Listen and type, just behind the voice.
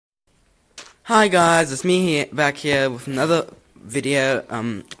Hi guys, it's me here, back here with another video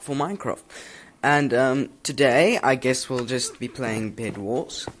for Minecraft, and today I guess we'll just be playing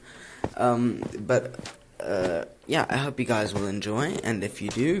Bedwars. Yeah, I hope you guys will enjoy, and if you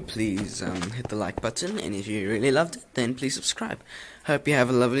do, please hit the like button, and if you really loved it, then please subscribe. Hope you have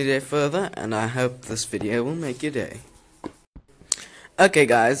a lovely day further, and I hope this video will make your day. Okay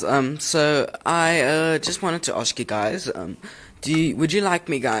guys, so I just wanted to ask you guys, would you like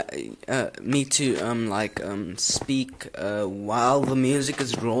me to speak while the music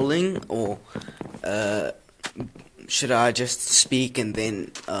is rolling, or should I just speak and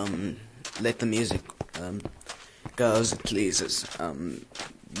then let the music go as it pleases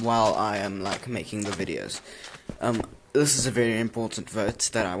while I am making the videos? This is a very important vote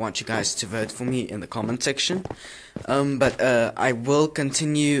that I want you guys to vote for me in the comment section. I will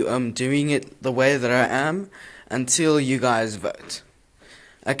continue doing it the way that I am until you guys vote.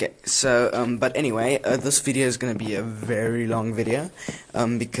 Okay, so, but anyway, this video is going to be a very long video,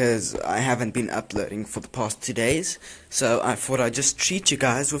 because I haven't been uploading for the past 2 days, so I thought I'd just treat you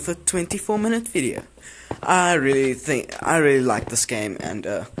guys with a 24-minute video. I really like this game, and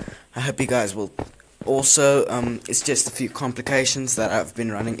I hope you guys will. Also, it's just a few complications that I've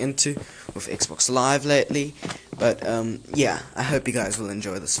been running into with Xbox Live lately, but yeah, I hope you guys will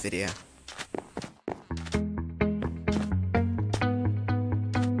enjoy this video.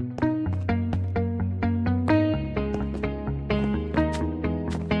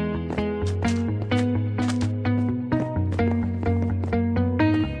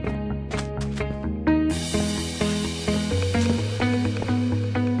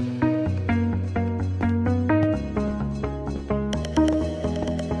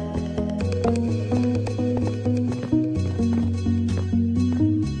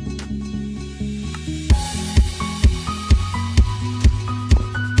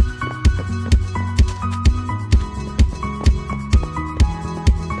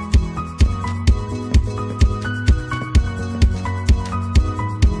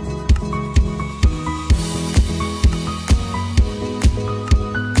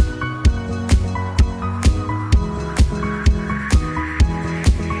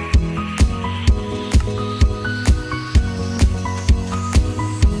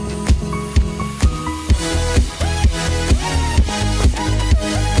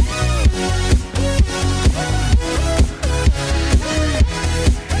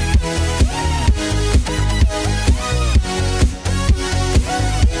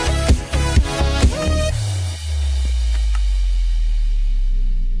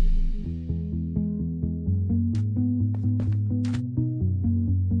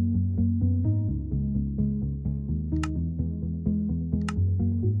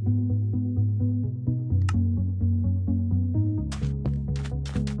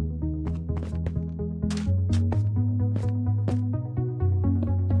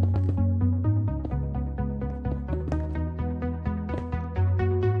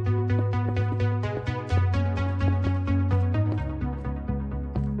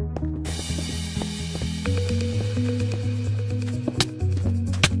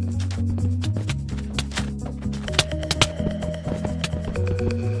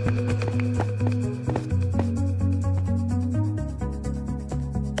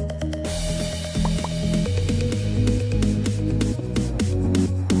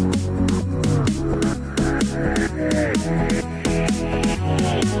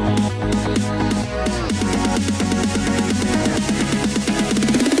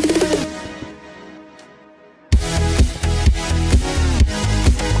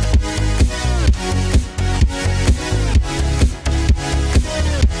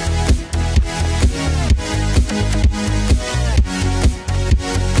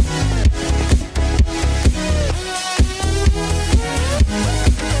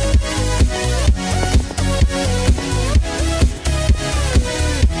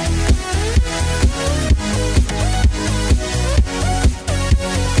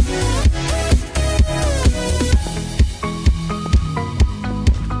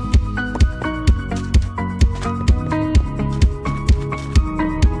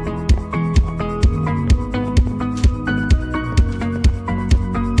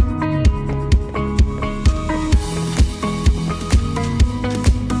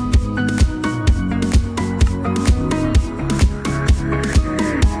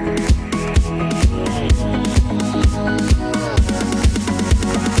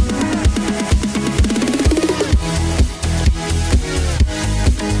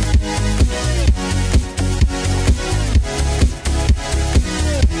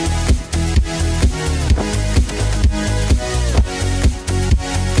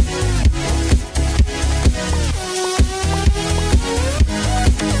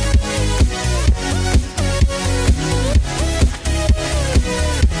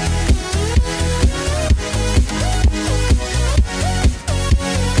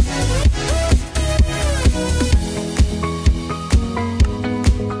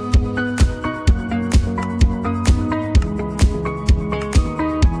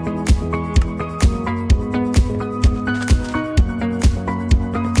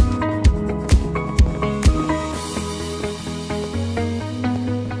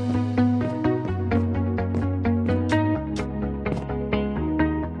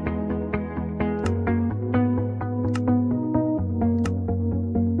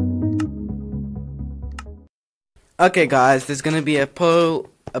 Okay, guys, there's gonna be a poll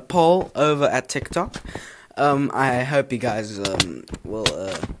over at TikTok. I hope you guys will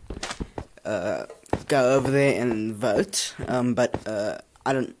go over there and vote. But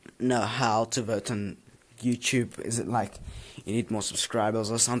I don't know how to vote on YouTube. Is it like you need more subscribers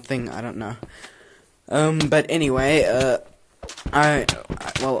or something? I don't know. But anyway, there's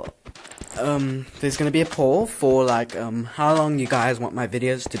gonna be a poll for like how long you guys want my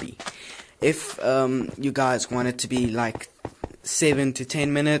videos to be. If you guys want it to be like 7 to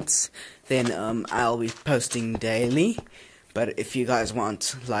 10 minutes, then I'll be posting daily. But if you guys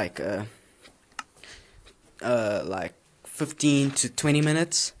want like 15 to 20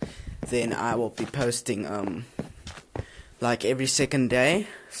 minutes, then I will be posting like every second day.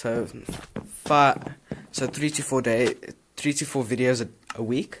 So 3 to 4 videos a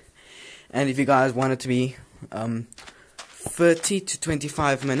week. And if you guys want it to be 30 to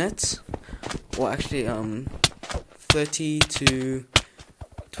 25 minutes, or actually 30 to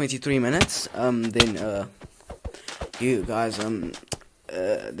 23 minutes, then you guys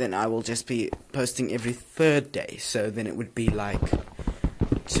then I will just be posting every third day. So then it would be like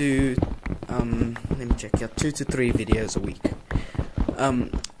let me check here, 2 to 3 videos a week.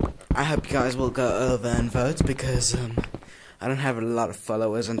 I hope you guys will go over and vote, because I don't have a lot of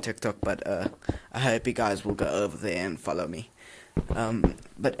followers on TikTok, but I hope you guys will go over there and follow me.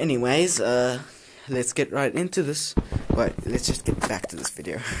 But anyways, let's get right into this. Wait, let's just get back to this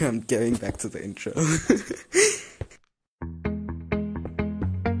video. I'm going back to the intro.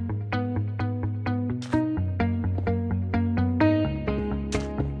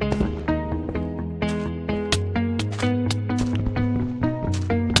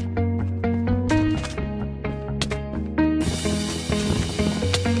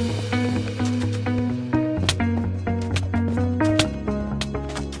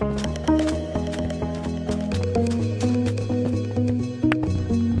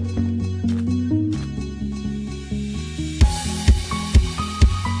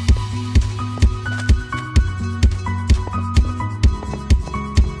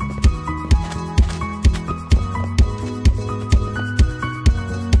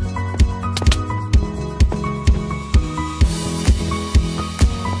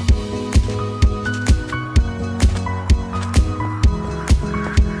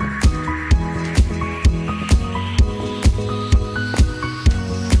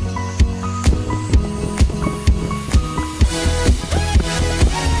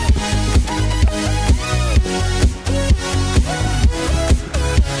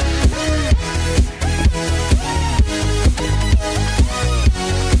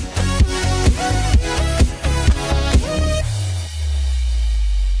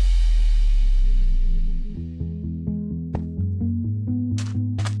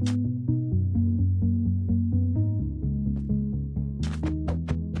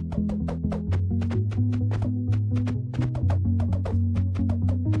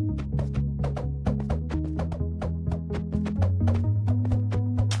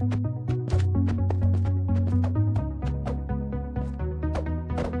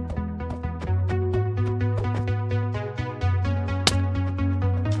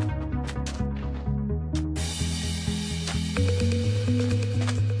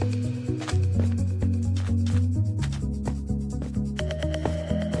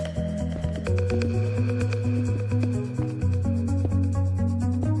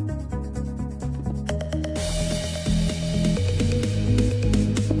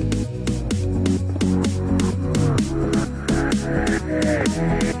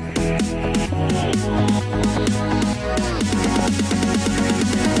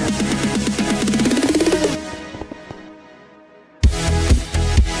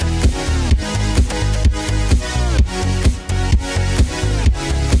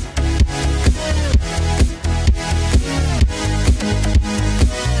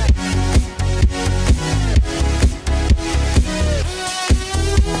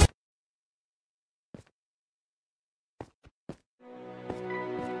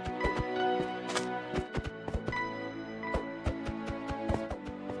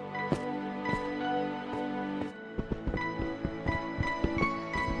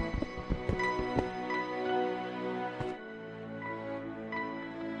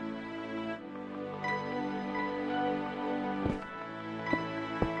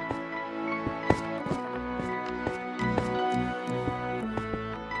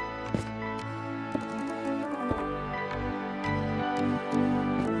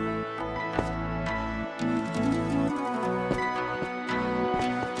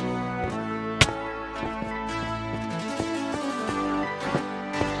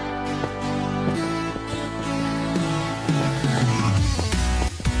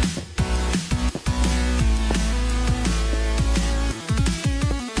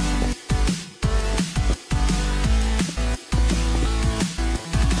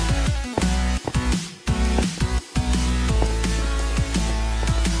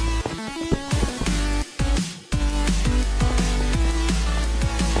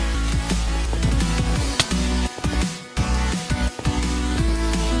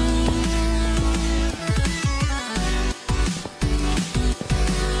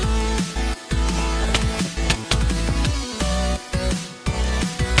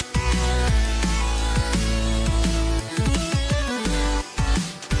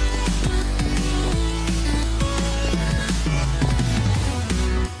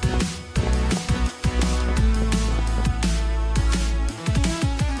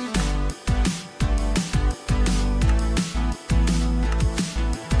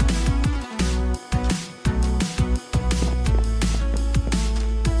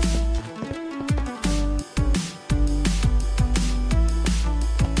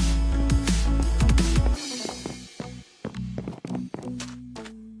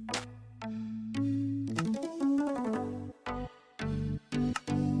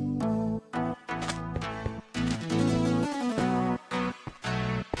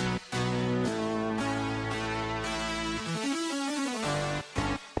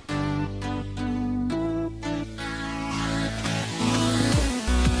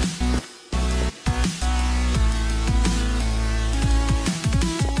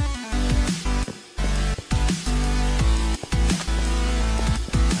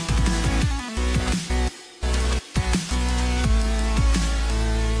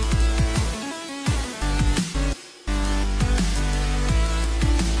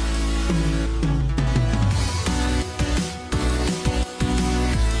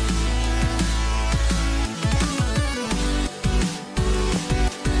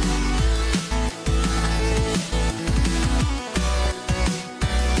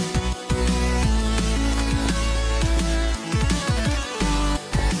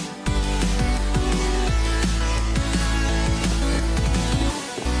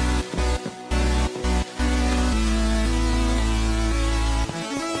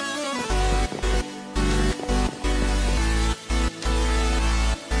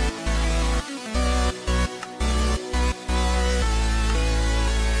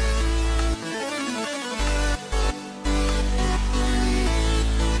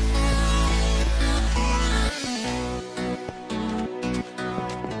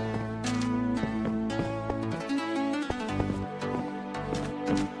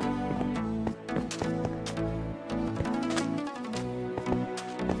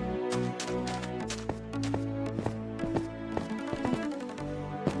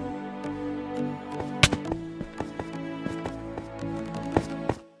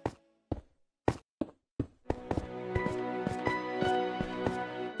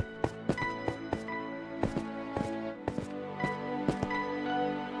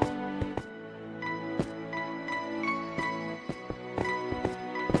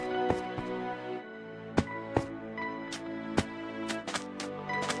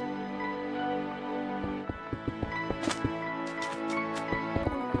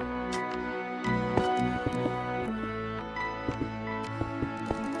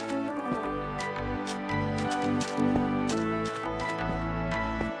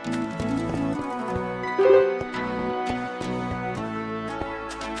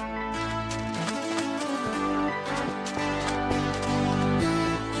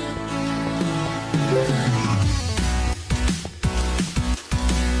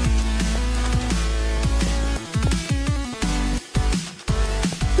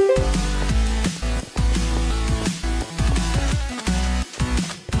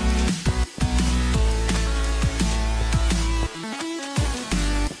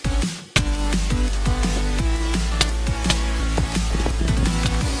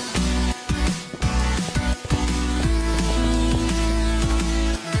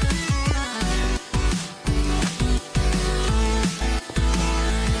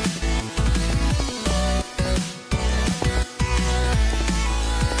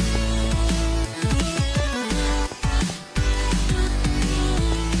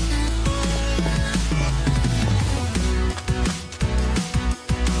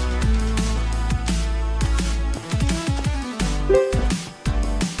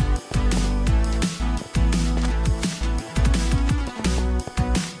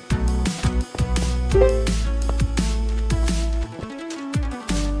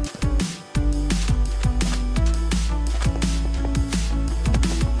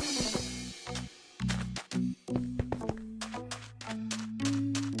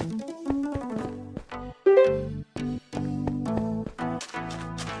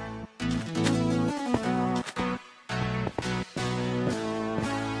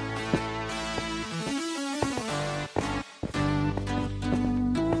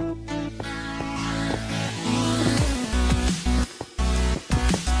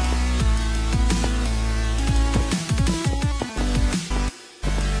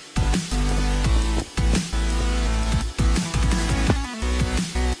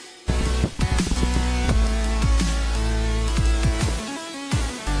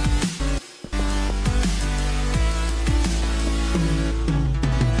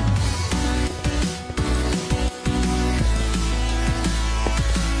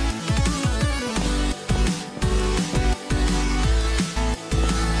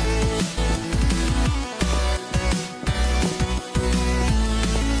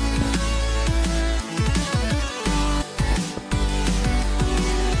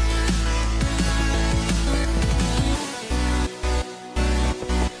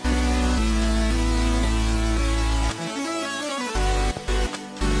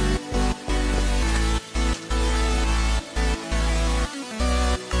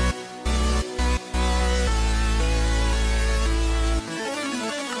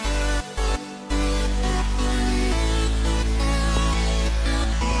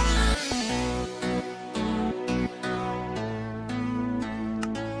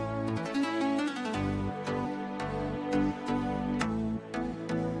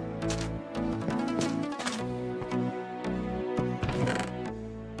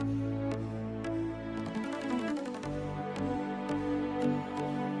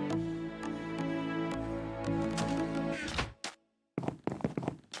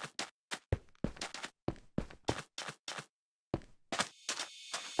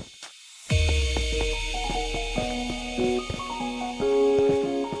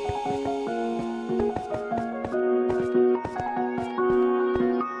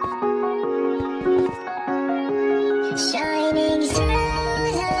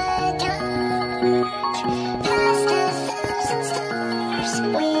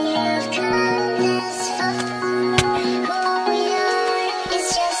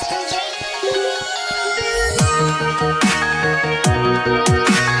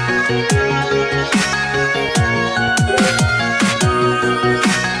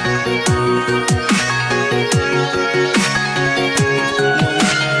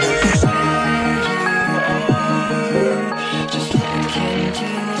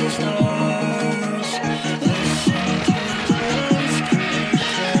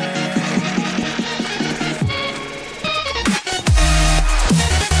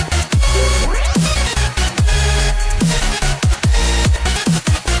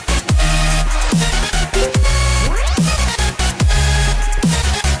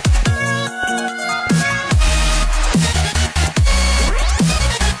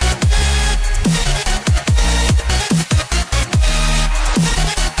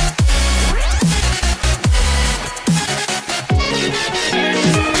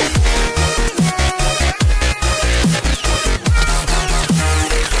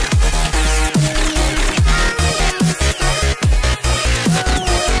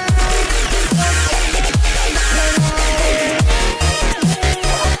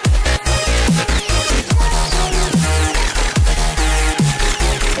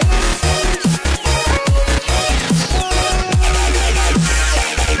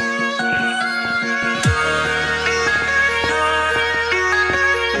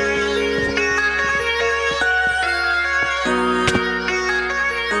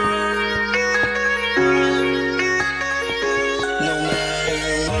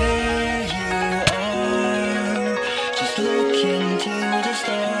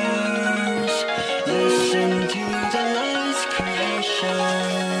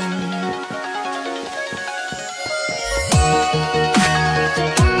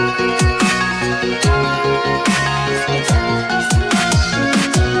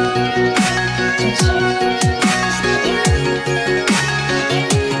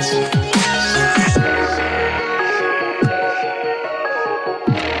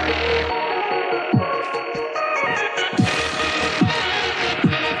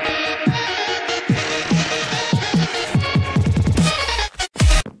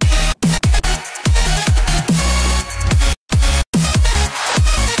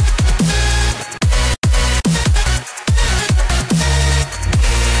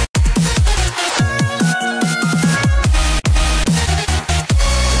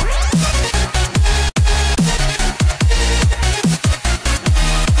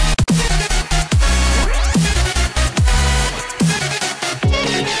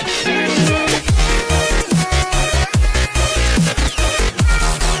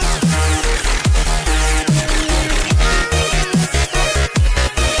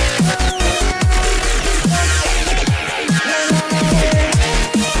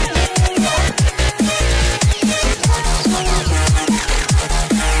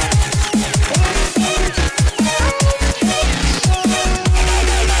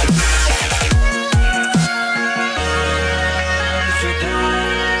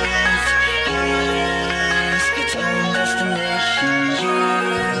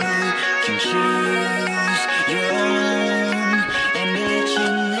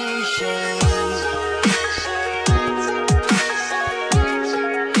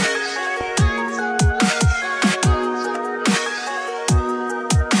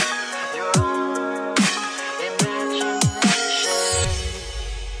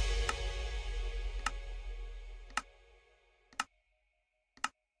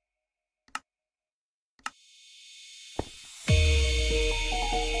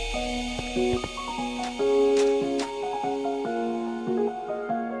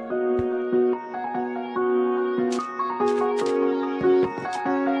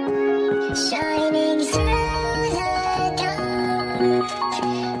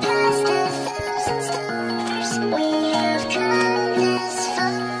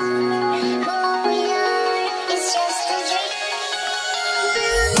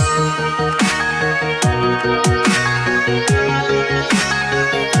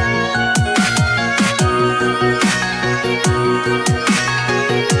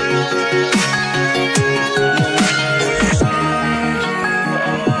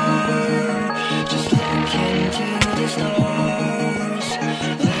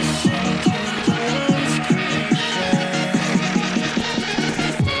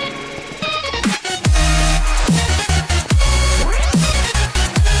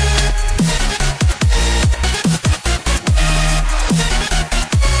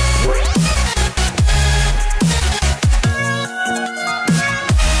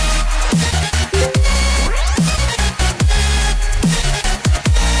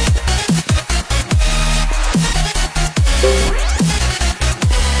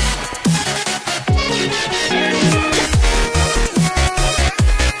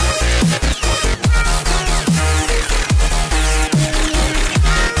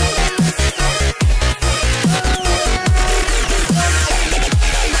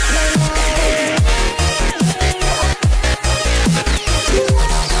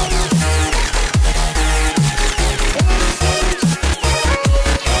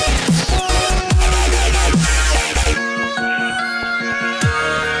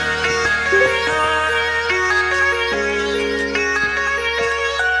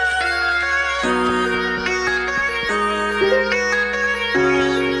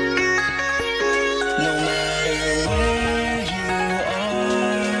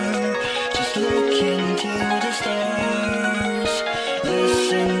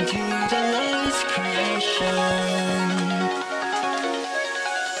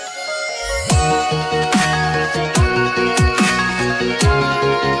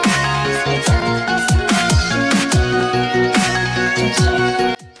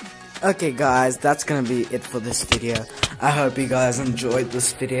 Okay guys, that's gonna be it for this video. I hope you guys enjoyed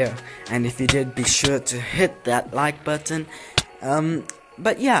this video, and if you did, be sure to hit that like button.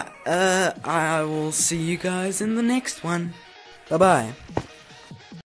 But yeah, I will see you guys in the next one. Bye bye.